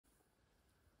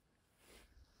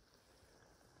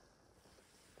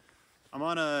I'm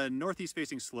on a northeast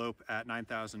facing slope at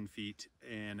 9,000 feet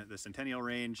in the Centennial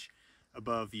Range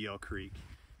above Yale Creek.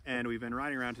 And we've been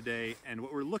riding around today, and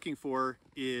what we're looking for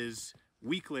is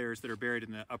weak layers that are buried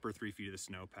in the upper 3 feet of the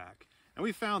snowpack. And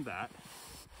we found that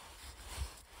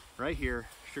right here,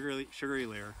 sugary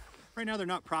layer. Right now they're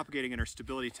not propagating in our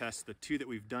stability tests, the 2 that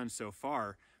we've done so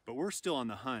far, but we're still on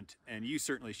the hunt, and you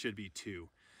certainly should be too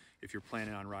if you're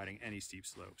planning on riding any steep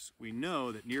slopes. We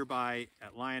know that nearby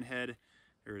at Lionhead,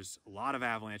 there's a lot of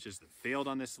avalanches that failed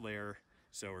on this layer,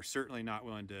 so we're certainly not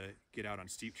willing to get out on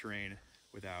steep terrain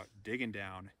without digging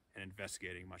down and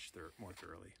investigating much more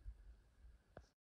thoroughly.